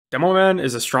Demoman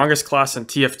is the strongest class in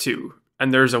TF2,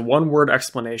 and there's a one-word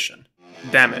explanation: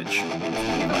 damage.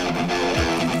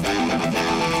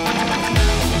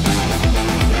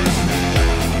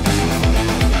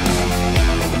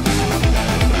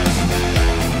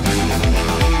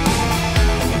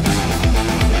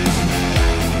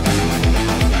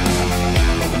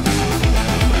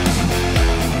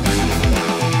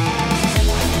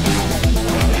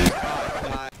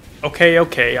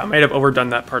 Okay, I might have overdone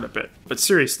that part a bit, but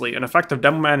seriously, an effective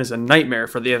Demoman is a nightmare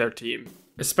for the other team,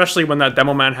 especially when that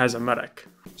Demoman has a medic.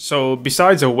 So,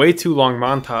 besides a way too long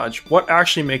montage, what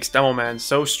actually makes Demoman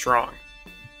so strong?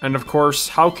 And of course,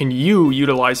 how can you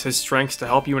utilize his strengths to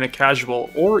help you in a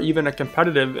casual or even a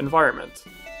competitive environment?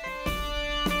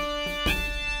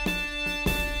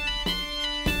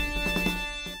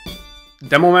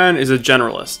 Demoman is a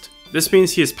generalist. This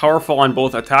means he is powerful on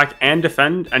both attack and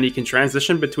defend, and he can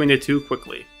transition between the two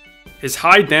quickly. His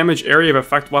high damage area of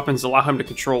effect weapons allow him to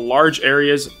control large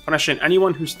areas, punishing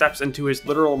anyone who steps into his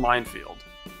literal minefield.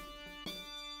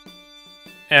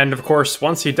 And of course,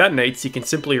 once he detonates, he can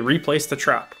simply replace the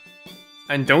trap.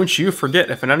 And don't you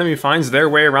forget, if an enemy finds their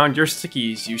way around your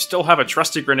stickies, you still have a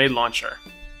trusty grenade launcher.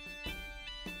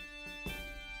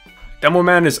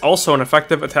 Demoman is also an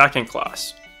effective attacking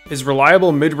class. His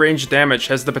reliable mid-range damage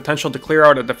has the potential to clear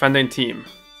out a defending team.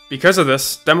 Because of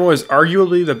this, Demo is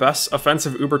arguably the best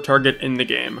offensive uber target in the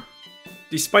game.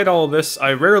 Despite all of this,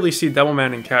 I rarely see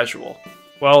Demoman in casual.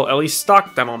 Well, at least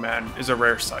stock Demoman is a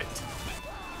rare sight.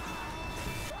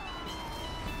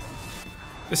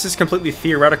 This is completely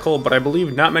theoretical, but I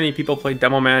believe not many people play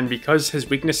Demoman because his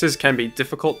weaknesses can be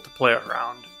difficult to play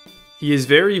around. He is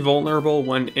very vulnerable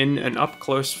when in an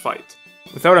up-close fight.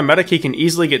 Without a medic, he can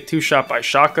easily get two-shot by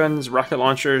shotguns, rocket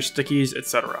launchers, stickies,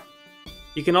 etc.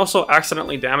 He can also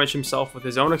accidentally damage himself with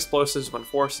his own explosives when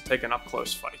forced to take an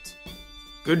up-close fight.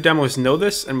 Good demos know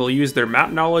this and will use their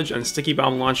map knowledge and sticky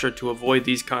bomb launcher to avoid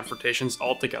these confrontations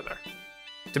altogether.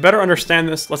 To better understand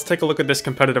this, let's take a look at this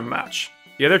competitive match.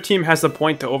 The other team has the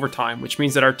point to overtime, which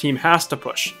means that our team has to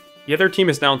push. The other team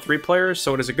is down 3 players,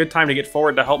 so it is a good time to get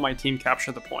forward to help my team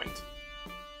capture the point.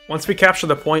 Once we capture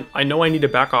the point, I know I need to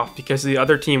back off because the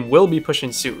other team will be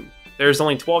pushing soon. There is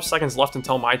only 12 seconds left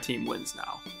until my team wins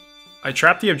now. I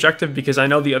trap the objective because I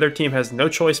know the other team has no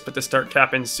choice but to start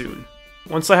capping soon.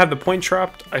 Once I have the point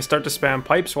trapped, I start to spam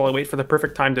pipes while I wait for the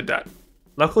perfect time to det.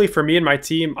 Luckily for me and my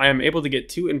team, I am able to get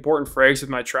 2 important frags with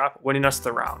my trap, winning us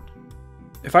the round.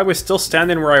 If I was still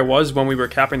standing where I was when we were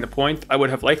capping the point, I would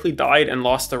have likely died and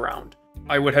lost the round.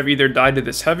 I would have either died to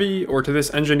this heavy or to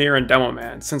this engineer and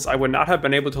Demoman, since I would not have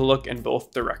been able to look in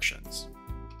both directions.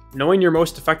 Knowing your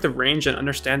most effective range and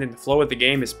understanding the flow of the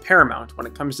game is paramount when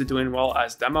it comes to doing well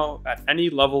as Demo at any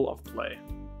level of play.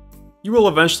 You will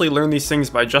eventually learn these things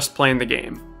by just playing the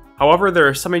game. However, there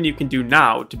is something you can do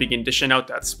now to begin dishing out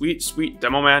that sweet, sweet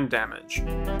Demoman damage.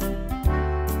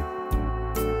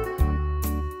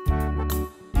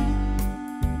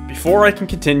 Before I can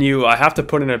continue, I have to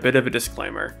put in a bit of a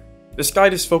disclaimer. This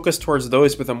guide is focused towards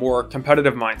those with a more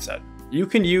competitive mindset. You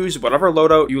can use whatever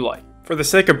loadout you like. For the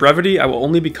sake of brevity, I will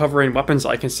only be covering weapons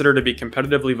I consider to be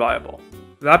competitively viable.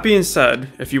 That being said,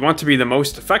 if you want to be the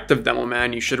most effective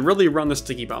Demoman, you should really run the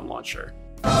sticky bomb launcher.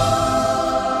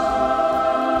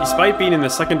 Despite being in the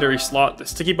secondary slot, the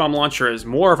sticky bomb launcher is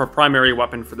more of a primary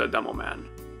weapon for the Demoman.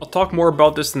 I'll talk more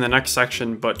about this in the next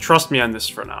section, but trust me on this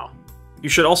for now. You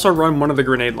should also run one of the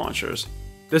grenade launchers.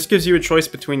 This gives you a choice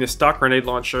between the stock grenade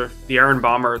launcher, the iron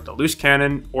bomber, the loose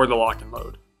cannon, or the lock and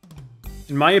load.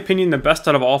 In my opinion, the best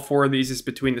out of all 4 of these is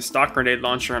between the stock grenade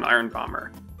launcher and iron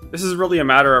bomber. This is really a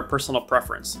matter of personal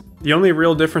preference. The only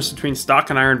real difference between stock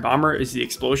and iron bomber is the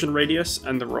explosion radius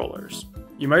and the rollers.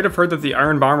 You might have heard that the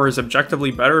iron bomber is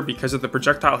objectively better because of the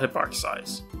projectile hitbox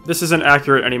size. This isn't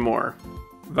accurate anymore.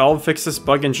 Valve fixed this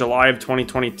bug in July of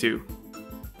 2022.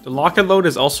 The lock and load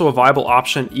is also a viable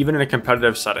option even in a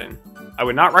competitive setting. I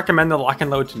would not recommend the lock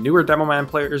and load to newer Demoman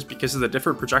players because of the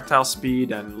different projectile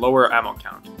speed and lower ammo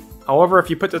count. However, if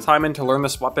you put the time in to learn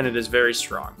this weapon, it is very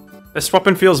strong. This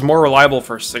weapon feels more reliable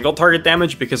for single target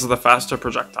damage because of the faster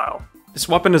projectile. This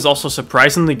weapon is also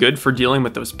surprisingly good for dealing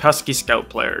with those pesky scout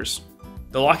players.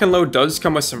 The lock and load does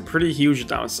come with some pretty huge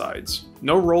downsides.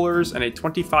 No rollers and a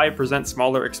 25%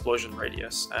 smaller explosion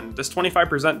radius, and this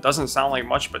 25% doesn't sound like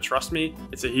much, but trust me,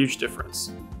 it's a huge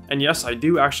difference. And yes, I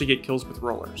do actually get kills with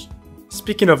rollers.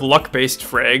 Speaking of luck-based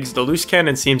frags, the loose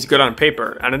cannon seems good on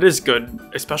paper, and it is good,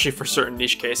 especially for certain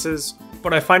niche cases,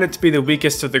 but I find it to be the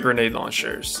weakest of the grenade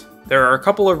launchers. There are a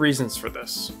couple of reasons for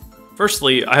this.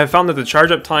 Firstly, I have found that the charge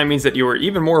up time means that you are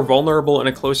even more vulnerable in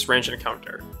a close range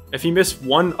encounter. If you miss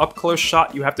one up close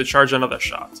shot, you have to charge another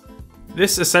shot.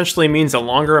 This essentially means a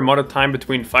longer amount of time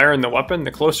between firing the weapon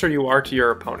the closer you are to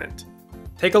your opponent.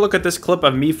 Take a look at this clip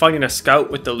of me fighting a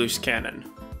scout with the loose cannon.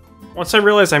 Once I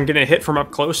realize I'm getting hit from up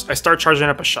close, I start charging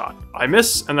up a shot. I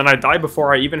miss, and then I die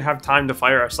before I even have time to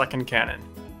fire a second cannon.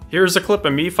 Here's a clip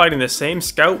of me fighting the same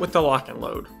scout with the lock and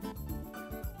load.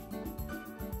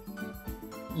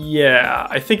 Yeah,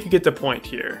 I think you get the point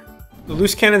here. The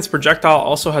loose cannon's projectile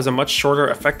also has a much shorter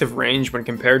effective range when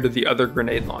compared to the other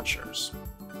grenade launchers.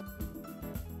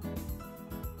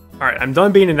 Alright, I'm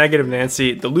done being a negative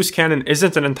Nancy. The loose cannon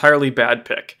isn't an entirely bad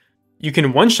pick. You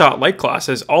can one-shot light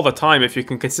classes all the time if you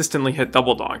can consistently hit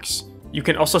double donks. You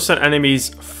can also send enemies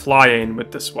flying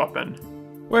with this weapon.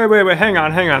 Wait, hang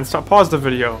on, stop, pause the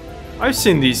video. I've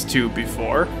seen these two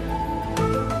before.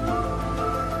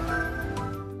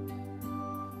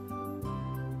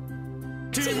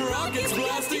 Team Rocket's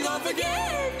blasting off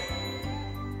again!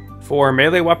 For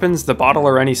melee weapons, the bottle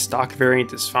or any stock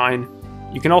variant is fine.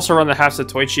 You can also run the half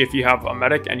Satoichi if you have a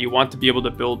medic and you want to be able to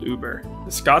build Uber.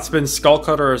 The Scotsman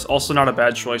Skullcutter is also not a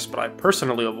bad choice, but I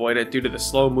personally avoid it due to the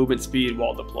slow movement speed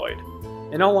while deployed.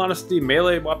 In all honesty,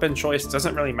 melee weapon choice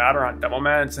doesn't really matter on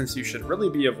Demoman since you should really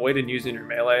be avoiding using your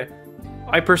melee.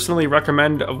 I personally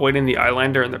recommend avoiding the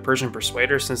Eyelander and the Persian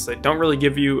Persuader since they don't really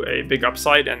give you a big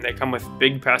upside and they come with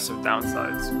big passive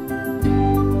downsides.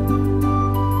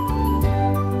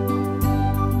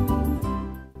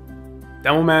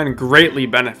 Demoman greatly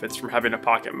benefits from having a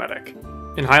pocket medic.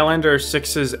 In Highlander,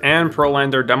 6s, and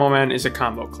Prolander, Demoman is a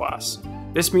combo class.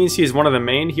 This means he is one of the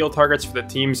main heal targets for the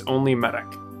team's only medic.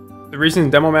 The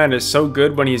reason Demoman is so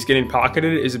good when he's getting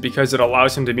pocketed is because it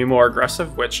allows him to be more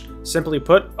aggressive, which, simply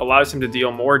put, allows him to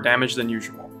deal more damage than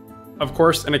usual. Of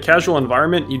course, in a casual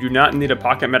environment, you do not need a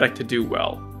pocket medic to do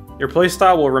well. Your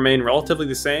playstyle will remain relatively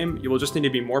the same, you will just need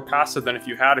to be more passive than if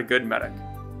you had a good medic.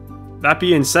 That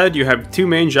being said, you have two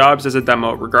main jobs as a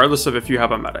demo, regardless of if you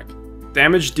have a medic.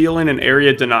 Damage dealing and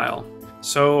area denial.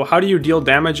 So how do you deal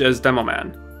damage as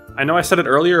Demoman? I know I said it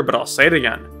earlier, but I'll say it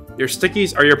again. Your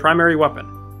stickies are your primary weapon.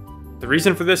 The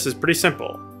reason for this is pretty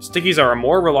simple. Stickies are a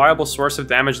more reliable source of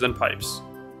damage than pipes.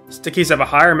 Stickies have a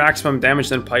higher maximum damage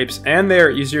than pipes, and they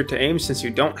are easier to aim since you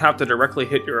don't have to directly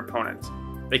hit your opponent.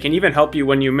 They can even help you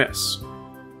when you miss.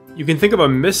 You can think of a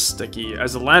miss sticky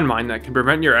as a landmine that can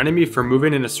prevent your enemy from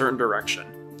moving in a certain direction.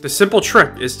 The simple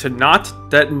trick is to not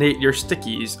detonate your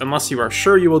stickies unless you are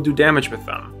sure you will do damage with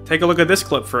them. Take a look at this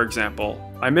clip for example.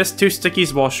 I missed 2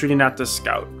 stickies while shooting at this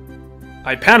scout.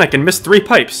 I panic and missed 3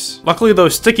 pipes. Luckily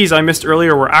those stickies I missed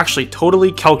earlier were actually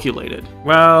totally calculated.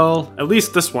 Well, at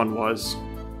least this one was.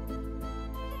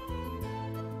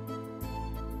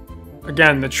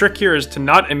 Again, the trick here is to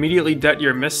not immediately det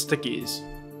your missed stickies.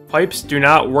 Pipes do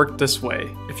not work this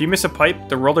way. If you miss a pipe,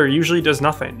 the roller usually does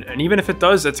nothing, and even if it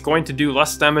does, it's going to do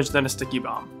less damage than a sticky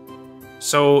bomb.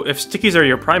 So if stickies are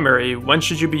your primary, when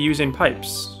should you be using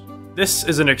pipes? This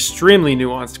is an extremely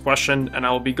nuanced question, and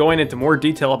I will be going into more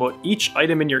detail about each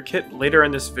item in your kit later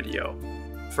in this video.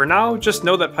 For now, just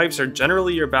know that pipes are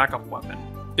generally your backup weapon.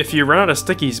 If you run out of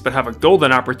stickies but have a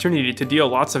golden opportunity to deal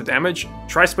lots of damage,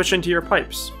 try switching to your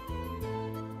pipes.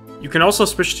 You can also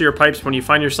switch to your pipes when you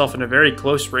find yourself in a very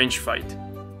close range fight.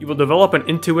 You will develop an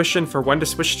intuition for when to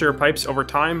switch to your pipes over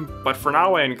time, but for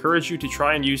now I encourage you to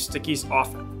try and use stickies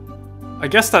often. I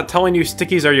guess that telling you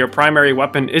stickies are your primary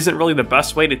weapon isn't really the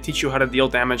best way to teach you how to deal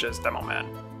damage as Demoman.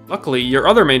 Luckily, your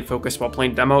other main focus while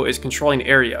playing Demo is controlling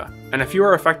area, and if you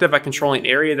are effective at controlling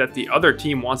area that the other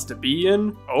team wants to be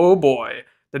in, oh boy,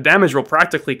 the damage will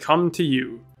practically come to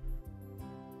you.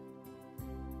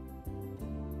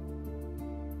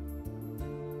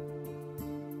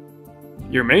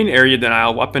 Your main area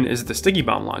denial weapon is the Sticky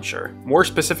Bomb Launcher, more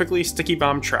specifically Sticky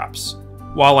Bomb Traps.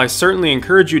 While I certainly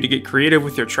encourage you to get creative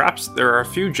with your traps, there are a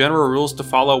few general rules to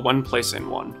follow when placing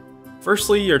one.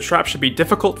 Firstly, your trap should be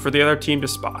difficult for the other team to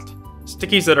spot.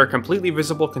 Stickies that are completely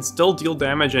visible can still deal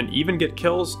damage and even get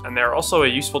kills, and they are also a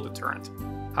useful deterrent.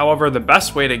 However, the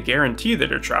best way to guarantee that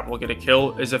your trap will get a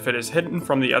kill is if it is hidden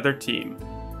from the other team.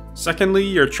 Secondly,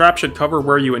 your trap should cover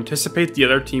where you anticipate the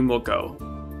other team will go.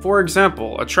 For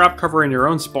example, a trap covering your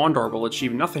own spawn door will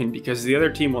achieve nothing because the other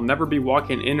team will never be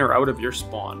walking in or out of your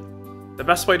spawn. The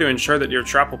best way to ensure that your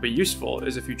trap will be useful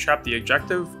is if you trap the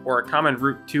objective or a common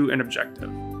route to an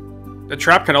objective. The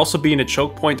trap can also be in a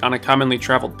choke point on a commonly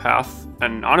traveled path,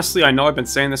 and honestly I know I've been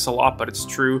saying this a lot but it's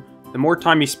true, the more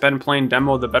time you spend playing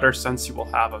Demo the better sense you will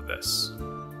have of this.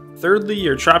 Thirdly,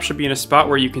 your trap should be in a spot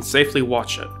where you can safely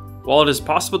watch it. While it is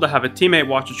possible to have a teammate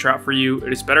watch a trap for you,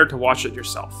 it is better to watch it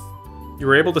yourself. You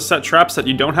are able to set traps that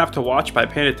you don't have to watch by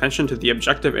paying attention to the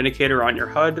objective indicator on your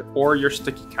HUD or your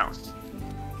sticky count.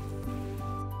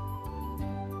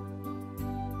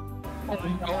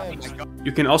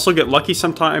 You can also get lucky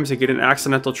sometimes and get an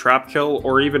accidental trap kill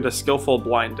or even a skillful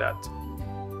blind debt.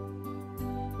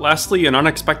 Lastly, an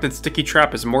unexpected sticky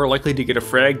trap is more likely to get a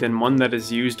frag than one that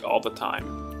is used all the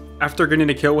time. After getting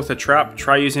a kill with a trap,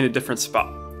 try using a different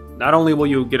spot. Not only will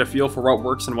you get a feel for what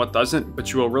works and what doesn't,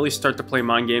 but you will really start to play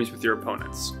mind games with your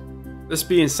opponents. This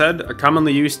being said, a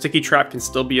commonly used sticky trap can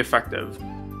still be effective.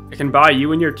 It can buy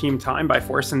you and your team time by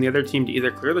forcing the other team to either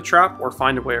clear the trap or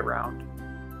find a way around.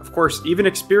 Of course, even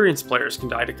experienced players can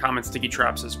die to common sticky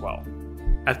traps as well.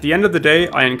 At the end of the day,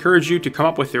 I encourage you to come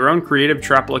up with your own creative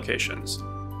trap locations.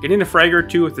 Getting a frag or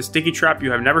two with a sticky trap you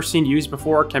have never seen used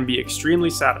before can be extremely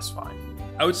satisfying.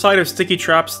 Outside of sticky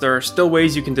traps, there are still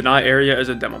ways you can deny area as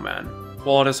a Demoman.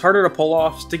 While it is harder to pull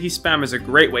off, sticky spam is a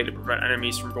great way to prevent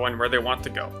enemies from going where they want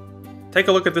to go. Take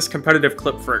a look at this competitive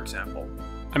clip for example.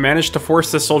 I managed to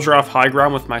force this soldier off high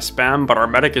ground with my spam, but our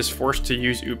medic is forced to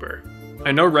use Uber.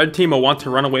 I know red team will want to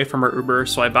run away from our Uber,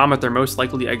 so I bomb at their most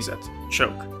likely exit,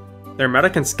 choke. Their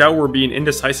medic and scout were being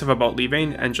indecisive about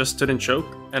leaving and just stood in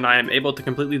choke, and I am able to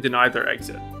completely deny their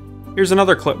exit. Here's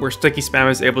another clip where sticky spam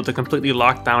is able to completely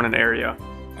lock down an area.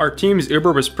 Our team's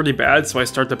Uber was pretty bad, so I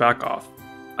start to back off.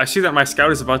 I see that my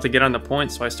scout is about to get on the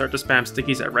point, so I start to spam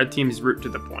stickies at red team's route to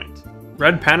the point.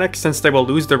 Red panics since they will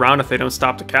lose the round if they don't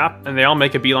stop to cap, and they all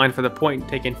make a beeline for the point,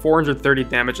 taking 430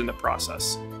 damage in the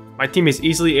process. My team is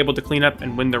easily able to clean up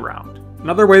and win the round.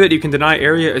 Another way that you can deny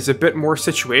area is a bit more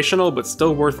situational, but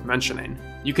still worth mentioning.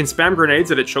 You can spam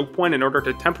grenades at a choke point in order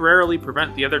to temporarily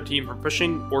prevent the other team from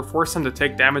pushing or force them to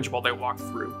take damage while they walk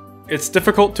through. It's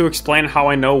difficult to explain how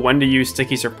I know when to use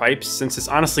stickies or pipes, since it's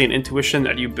honestly an intuition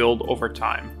that you build over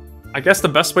time. I guess the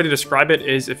best way to describe it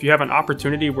is if you have an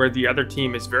opportunity where the other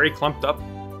team is very clumped up,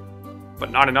 but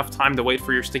not enough time to wait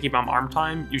for your sticky bomb arm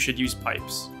time, you should use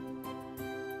pipes.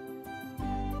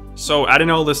 So adding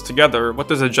all this together, what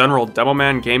does a general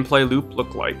Demoman gameplay loop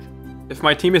look like? If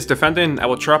my team is defending, I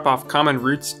will trap off common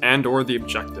routes and or the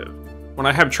objective. When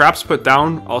I have traps put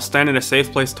down, I'll stand in a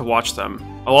safe place to watch them.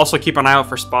 I'll also keep an eye out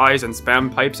for spies and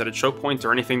spam pipes at a choke point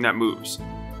or anything that moves.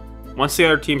 Once the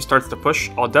other team starts to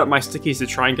push, I'll dep my stickies to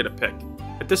try and get a pick.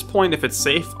 At this point, if it's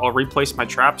safe, I'll replace my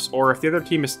traps, or if the other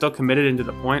team is still committed into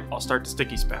the point, I'll start to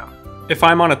sticky spam. If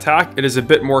I'm on attack, it is a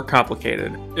bit more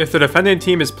complicated. If the defending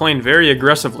team is playing very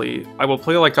aggressively, I will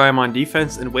play like I am on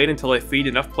defense and wait until I feed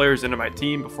enough players into my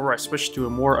team before I switch to a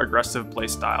more aggressive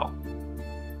playstyle.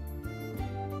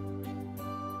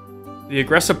 The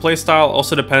aggressive playstyle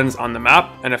also depends on the map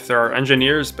and if there are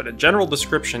engineers, but a general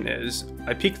description is,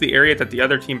 I peek the area that the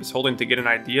other team is holding to get an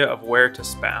idea of where to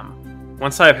spam.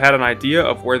 Once I have had an idea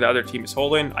of where the other team is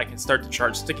holding, I can start to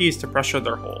charge stickies to pressure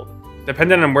their hold.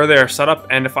 Depending on where they are set up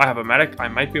and if I have a medic, I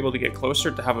might be able to get closer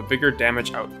to have a bigger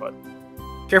damage output.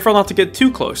 Careful not to get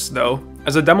too close, though.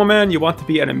 As a Demoman, you want to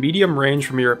be at a medium range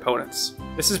from your opponents.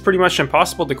 This is pretty much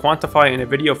impossible to quantify in a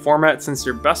video format since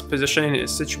your best positioning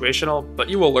is situational, but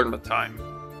you will learn with time.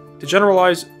 To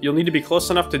generalize, you'll need to be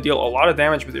close enough to deal a lot of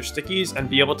damage with your stickies and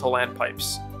be able to land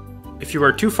pipes. If you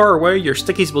are too far away, your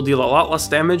stickies will deal a lot less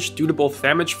damage due to both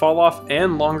damage falloff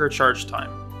and longer charge time.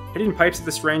 Hitting pipes at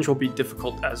this range will be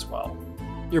difficult as well.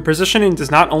 Your positioning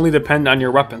does not only depend on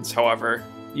your weapons, however.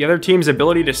 The other team's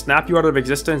ability to snap you out of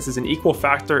existence is an equal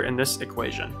factor in this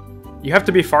equation. You have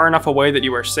to be far enough away that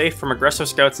you are safe from aggressive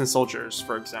scouts and soldiers,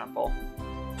 for example.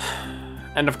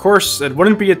 And of course, it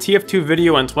wouldn't be a TF2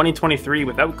 video in 2023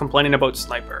 without complaining about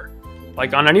Sniper.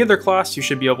 Like on any other class, you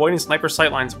should be avoiding sniper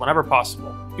sightlines whenever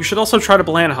possible. You should also try to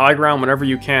play on high ground whenever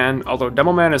you can, although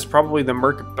Demoman is probably the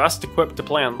merc best equipped to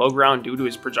play on low ground due to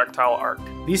his projectile arc.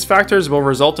 These factors will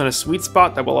result in a sweet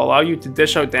spot that will allow you to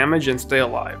dish out damage and stay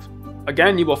alive.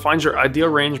 Again, you will find your ideal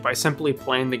range by simply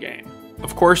playing the game.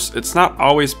 Of course, it's not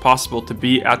always possible to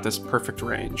be at this perfect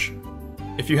range.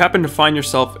 If you happen to find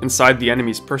yourself inside the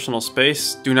enemy's personal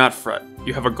space, do not fret.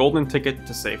 You have a golden ticket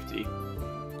to safety.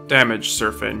 Damage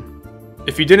surfing.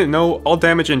 If you didn't know, all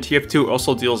damage in TF2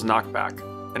 also deals knockback.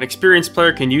 An experienced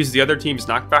player can use the other team's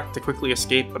knockback to quickly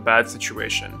escape a bad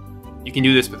situation. You can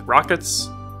do this with rockets,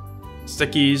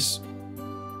 stickies,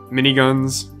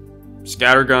 miniguns,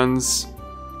 scatterguns,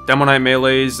 Demonite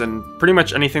melees, and pretty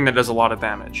much anything that does a lot of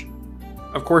damage.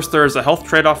 Of course, there is a health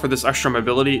trade-off for this extra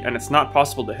mobility, and it's not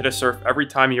possible to hit a surf every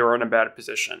time you are in a bad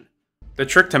position. The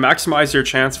trick to maximize your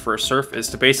chance for a surf is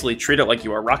to basically treat it like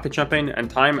you are rocket jumping and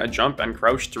time a jump and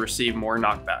crouch to receive more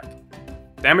knockback.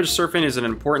 Damage surfing is an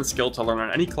important skill to learn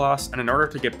on any class, and in order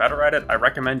to get better at it, I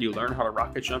recommend you learn how to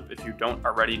rocket jump if you don't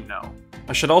already know.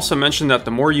 I should also mention that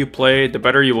the more you play, the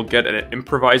better you will get at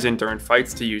improvising during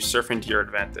fights to use surfing to your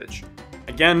advantage.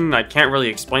 Again, I can't really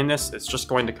explain this, it's just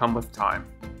going to come with time.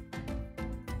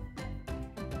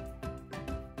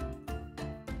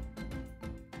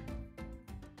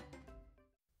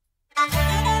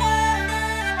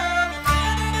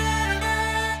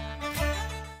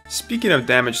 Speaking of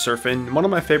damage surfing, one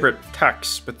of my favorite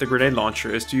techs with the grenade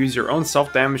launcher is to use your own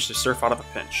self-damage to surf out of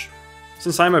a pinch.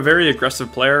 Since I'm a very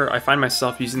aggressive player, I find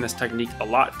myself using this technique a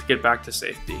lot to get back to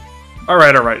safety.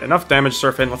 Alright, enough damage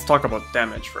surfing, let's talk about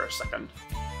damage for a second.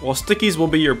 While stickies will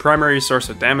be your primary source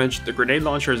of damage, the grenade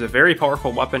launcher is a very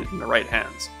powerful weapon in the right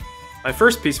hands. My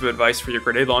first piece of advice for your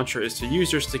grenade launcher is to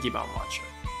use your sticky bomb launcher.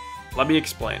 Let me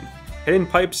explain. Hitting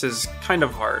pipes is kind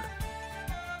of hard.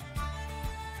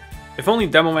 If only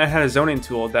Demoman had a zoning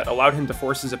tool that allowed him to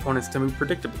force his opponents to move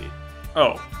predictably.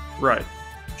 Oh, right.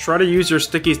 Try to use your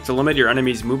stickies to limit your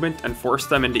enemy's movement and force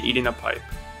them into eating a pipe.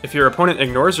 If your opponent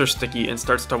ignores your sticky and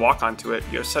starts to walk onto it,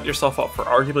 you have set yourself up for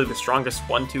arguably the strongest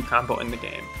 1-2 combo in the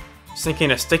game,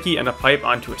 sinking a sticky and a pipe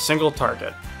onto a single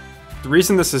target. The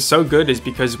reason this is so good is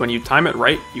because when you time it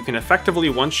right, you can effectively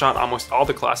one-shot almost all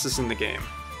the classes in the game.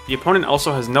 The opponent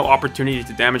also has no opportunity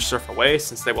to damage surf away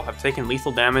since they will have taken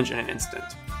lethal damage in an instant.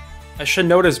 I should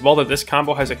note as well that this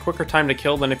combo has a quicker time to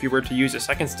kill than if you were to use a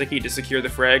second sticky to secure the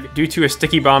frag due to a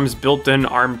sticky bomb's built-in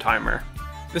arm timer.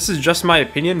 This is just my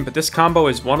opinion, but this combo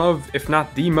is one of, if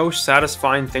not the most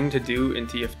satisfying thing to do in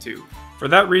TF2. For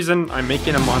that reason, I'm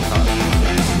making a montage.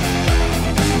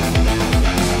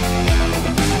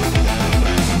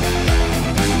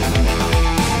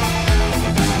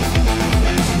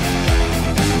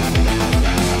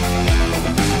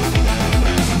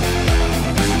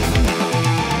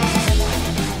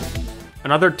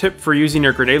 Another tip for using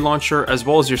your grenade launcher as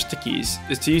well as your stickies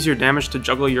is to use your damage to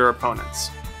juggle your opponents.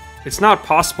 It's not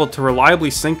possible to reliably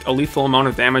sink a lethal amount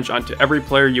of damage onto every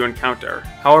player you encounter,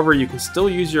 however you can still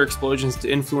use your explosions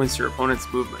to influence your opponent's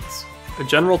movements. A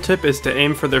general tip is to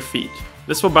aim for their feet.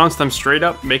 This will bounce them straight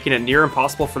up, making it near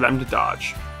impossible for them to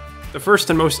dodge. The first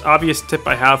and most obvious tip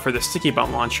I have for the sticky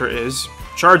bomb launcher is,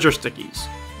 charge your stickies.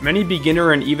 Many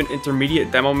beginner and even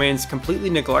intermediate demo mains completely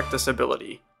neglect this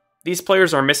ability. These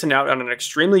players are missing out on an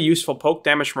extremely useful poke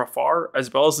damage from afar,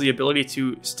 as well as the ability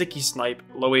to sticky snipe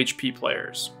low HP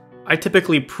players. I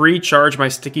typically pre-charge my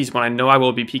stickies when I know I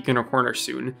will be peeking a corner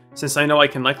soon, since I know I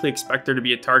can likely expect there to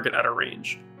be a target at a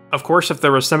range. Of course, if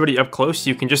there was somebody up close,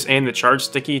 you can just aim the charge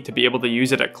sticky to be able to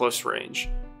use it at close range.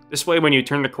 This way, when you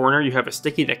turn the corner, you have a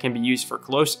sticky that can be used for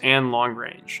close and long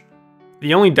range.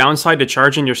 The only downside to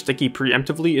charging your sticky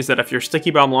preemptively is that if your sticky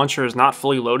bomb launcher is not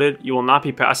fully loaded, you will not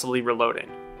be passively reloading.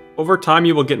 Over time,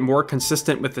 you will get more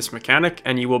consistent with this mechanic,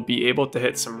 and you will be able to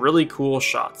hit some really cool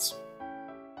shots.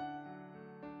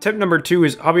 Tip number 2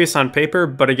 is obvious on paper,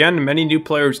 but again, many new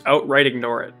players outright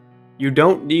ignore it. You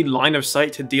don't need line of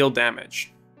sight to deal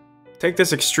damage. Take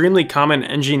this extremely common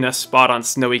NG nest spot on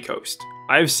Snowy Coast.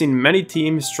 I have seen many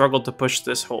teams struggle to push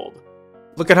this hold.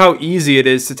 Look at how easy it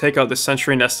is to take out the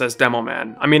sentry nest as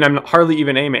Demoman. I mean, I'm hardly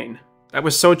even aiming. That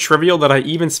was so trivial that I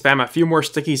even spam a few more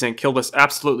stickies and kill this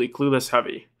absolutely clueless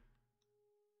heavy.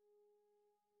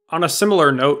 On a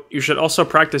similar note, you should also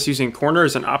practice using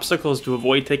corners and obstacles to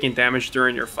avoid taking damage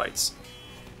during your fights.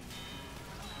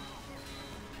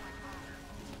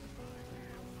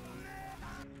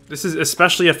 This is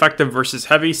especially effective versus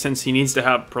heavy since he needs to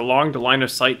have prolonged line of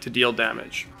sight to deal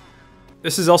damage.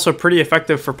 This is also pretty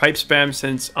effective for pipe spam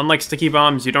since, unlike sticky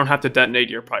bombs, you don't have to detonate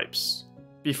your pipes.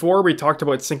 Before, we talked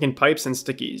about sinking pipes and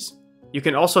stickies. You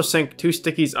can also sink 2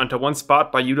 stickies onto one spot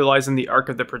by utilizing the arc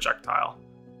of the projectile.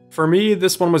 For me,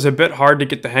 this one was a bit hard to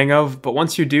get the hang of, but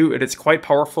once you do, it is quite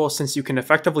powerful since you can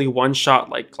effectively one-shot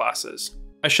like classes.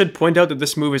 I should point out that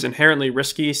this move is inherently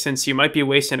risky since you might be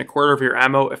wasting a quarter of your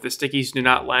ammo if the stickies do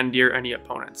not land near any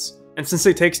opponents. And since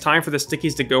it takes time for the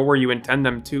stickies to go where you intend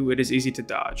them to, it is easy to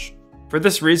dodge. For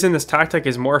this reason, this tactic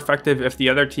is more effective if the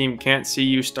other team can't see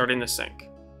you starting to sink.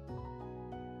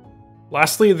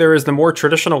 Lastly, there is the more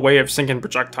traditional way of sinking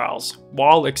projectiles,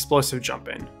 wall explosive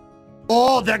jumping.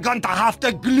 Oh, they're going to have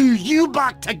to glue you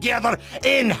back together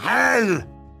in hell!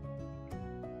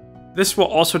 This will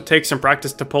also take some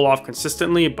practice to pull off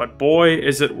consistently, but boy,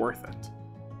 is it worth it.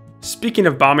 Speaking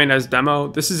of bombing as demo,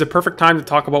 this is a perfect time to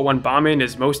talk about when bombing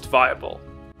is most viable.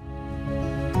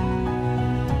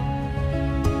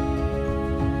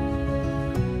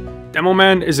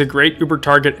 Demoman is a great uber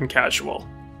target in casual.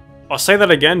 I'll say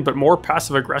that again, but more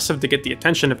passive-aggressive to get the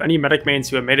attention of any medic mains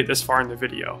who have made it this far in the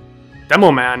video.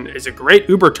 Demoman is a great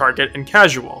uber target in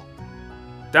casual.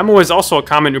 Demo is also a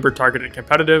common uber target in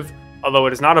competitive, although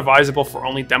it is not advisable for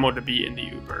only demo to be in the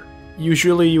uber.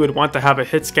 Usually you would want to have a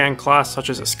hit scan class such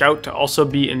as a scout to also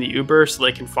be in the uber so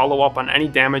they can follow up on any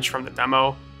damage from the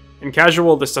demo. In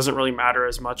casual, this doesn't really matter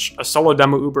as much, a solo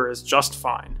demo uber is just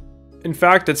fine. In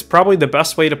fact, it's probably the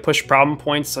best way to push problem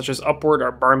points such as upward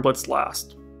or barn blitz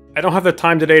last. I don't have the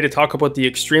time today to talk about the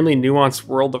extremely nuanced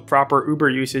world of proper uber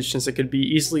usage since it could be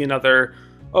easily another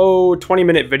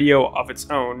 20-minute video of its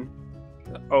own.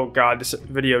 Oh god, this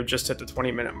video just hit the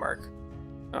 20-minute mark.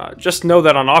 Just know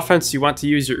that on offense, you want to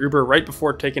use your Uber right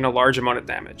before taking a large amount of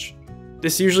damage.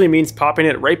 This usually means popping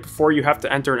it right before you have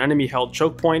to enter an enemy-held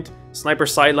choke point, sniper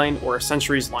sideline, or a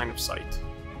sentry's line of sight.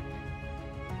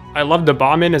 I love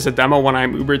Demoman as a demo when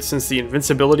I'm Ubered since the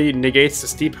invincibility negates the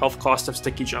steep health cost of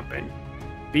sticky jumping.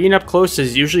 Being up close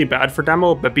is usually bad for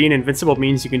demo, but being invincible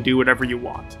means you can do whatever you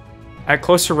want. At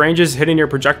closer ranges, hitting your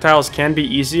projectiles can be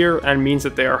easier and means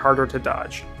that they are harder to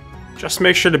dodge. Just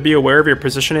make sure to be aware of your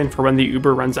positioning for when the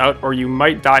Uber runs out, or you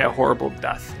might die a horrible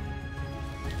death.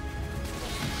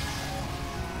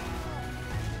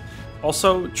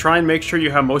 Also, try and make sure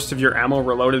you have most of your ammo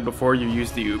reloaded before you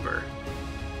use the Uber.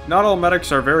 Not all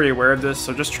medics are very aware of this,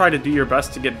 so just try to do your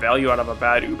best to get value out of a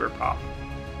bad Uber pop.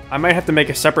 I might have to make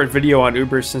a separate video on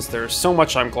Ubers since there's so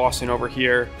much I'm glossing over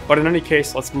here, but in any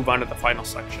case, let's move on to the final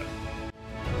section.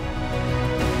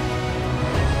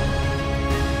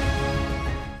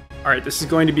 Alright, this is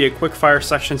going to be a quick fire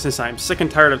section since I'm sick and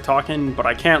tired of talking, but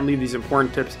I can't leave these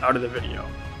important tips out of the video.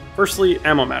 Firstly,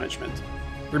 ammo management.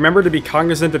 Remember to be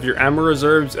cognizant of your ammo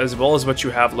reserves as well as what you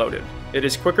have loaded. It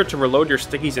is quicker to reload your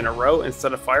stickies in a row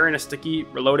instead of firing a sticky,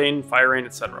 reloading, firing,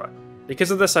 etc.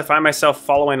 Because of this, I find myself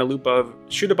following a loop of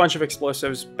shoot a bunch of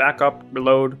explosives, back up,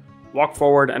 reload, walk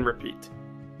forward, and repeat.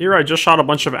 Here I just shot a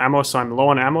bunch of ammo, so I'm low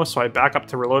on ammo, so I back up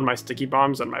to reload my sticky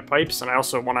bombs and my pipes, and I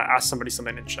also want to ask somebody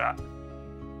something in chat.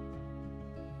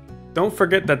 Don't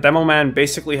forget that Demoman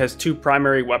basically has two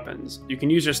primary weapons. You can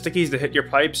use your stickies to hit your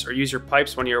pipes, or use your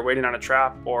pipes when you're waiting on a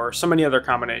trap, or so many other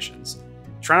combinations.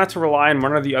 Try not to rely on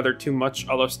one or the other too much,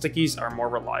 although stickies are more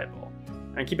reliable.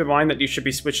 And keep in mind that you should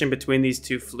be switching between these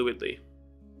two fluidly.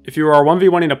 If you are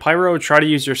 1v1ing a Pyro, try to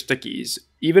use your stickies.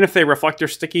 Even if they reflect your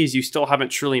stickies, you still haven't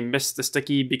truly missed the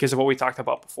sticky because of what we talked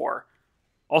about before.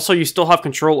 Also, you still have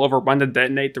control over when to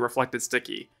detonate the reflected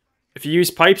sticky. If you use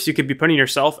pipes, you could be putting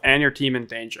yourself and your team in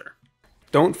danger.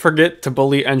 Don't forget to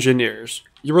bully engineers.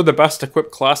 You are the best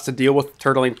equipped class to deal with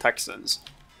turtling Texans.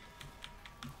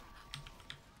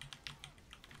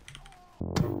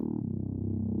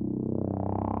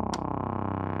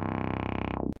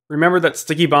 Remember that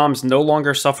sticky bombs no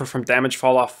longer suffer from damage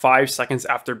falloff 5 seconds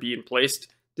after being placed.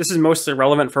 This is mostly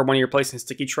relevant for when you're placing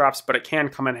sticky traps, but it can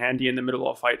come in handy in the middle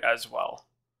of a fight as well.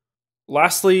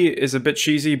 Lastly is a bit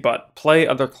cheesy, but play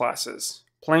other classes.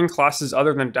 Playing classes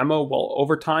other than demo will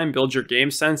over time build your game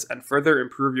sense and further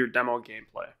improve your demo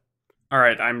gameplay.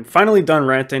 Alright, I'm finally done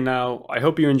ranting now. I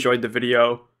hope you enjoyed the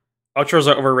video. Outros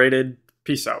are overrated.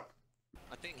 Peace out.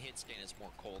 I think hit scan is more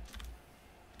cold.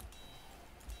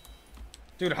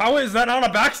 Dude, how is that not a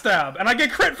backstab? And I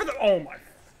get crit for the— oh my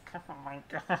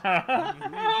god.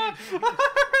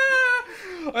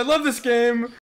 I love this game.